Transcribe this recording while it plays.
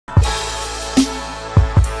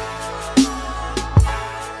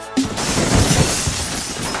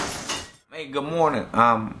Hey, good morning.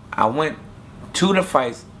 I went to the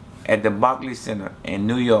fights at the Barclays Center in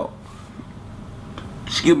New York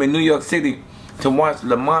City, to watch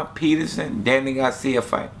Lamont Peterson, Danny Garcia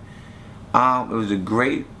fight. It was a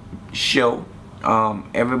great show.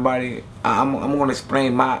 Everybody, I'm going to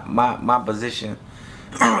explain my position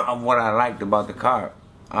of what I liked about the card.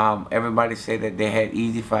 Everybody said that they had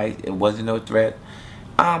easy fights. It wasn't no threat.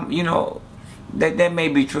 You know, that may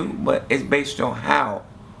be true, but it's based on how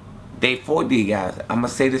they fought these guys. I'm going to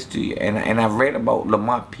say this to you, and I've read about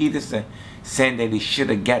Lamont Peterson saying that he should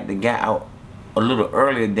have got the guy out a little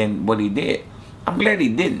earlier than what he did. I'm glad he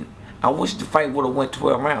didn't. I wish the fight would have went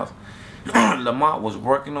 12 rounds. Lamont was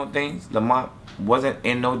working on things. Lamont wasn't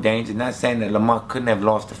in no danger. Not saying that Lamont couldn't have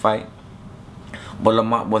lost the fight, but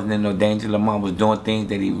Lamont wasn't in no danger. Lamont was doing things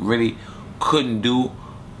that he really couldn't do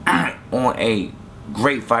on a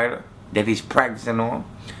great fighter that he's practicing on.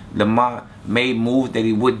 Lamont made moves that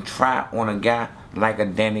he wouldn't try on a guy like a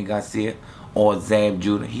Danny Garcia or Zab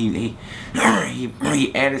Judah. He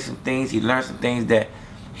added some things. He learned some things that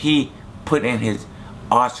he put in his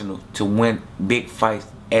arsenal to win big fights,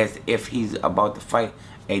 as if he's about to fight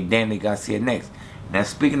a Danny Garcia next. Now,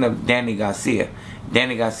 speaking of Danny Garcia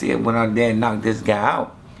went out there and knocked this guy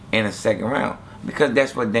out in the second round, because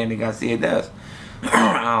that's what Danny Garcia does.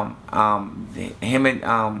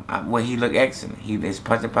 When he looked excellent, his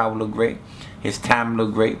punching power looked great, his time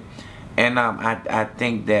looked great, and I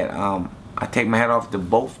think that I take my hat off to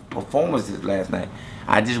both performances last night.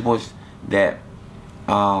 I just wish that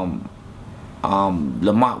Lamont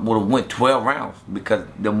would have went 12 rounds, because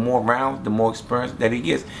the more rounds, the more experience that he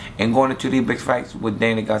gets. And going into these big fights with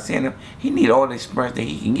Danny Garcia, he needs all the experience that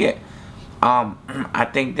he can get. I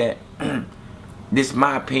think that this is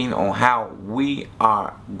my opinion on how we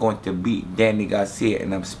are going to beat Danny Garcia,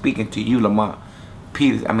 and I'm speaking to you, Lamont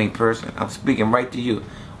Peterson. I'm speaking right to you.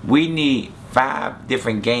 We need 5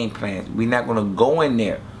 different game plans. We're not going to go in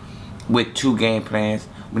there with 2 game plans.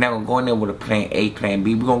 We're not going to go in there with a plan A, plan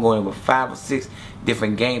B. We're going to go in with 5 or 6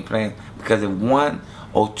 different game plans, because if 1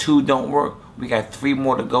 or 2 don't work, we got 3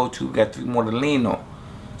 more to go to. We got 3 more to lean on.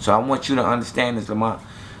 So I want you to understand this, Lamont.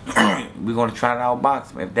 We're going to try to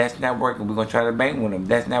outbox him. If that's not working, we're going to try to bang with him. If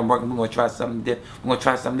that's not working, we're going to try something different. We're going to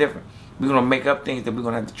try something different. We're going to make up things that we're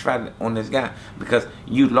going to have to try on this guy, because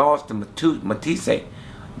you lost to Matisse.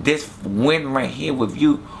 This win right here with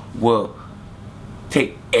you will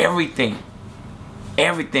take everything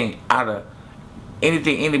out of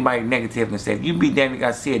anything anybody negative can say. If you beat Danny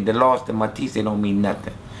Garcia, the loss to Matisse don't mean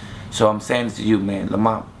nothing. So I'm saying this to you, man,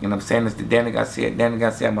 Lamont, and I'm saying this to Danny Garcia. Danny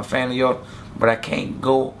Garcia, I'm a fan of yours, but I can't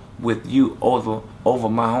go with you over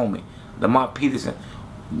my homie, Lamont Peterson.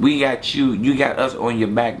 We got you. You got us on your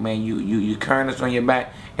back, man. You carrying us on your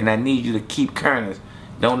back, and I need you to keep carrying us.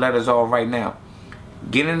 Don't let us all right now.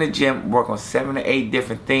 Get in the gym, work on 7 or 8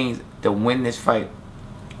 different things to win this fight.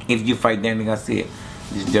 If you fight Danny Garcia,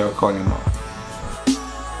 this is DERRELL COLEY.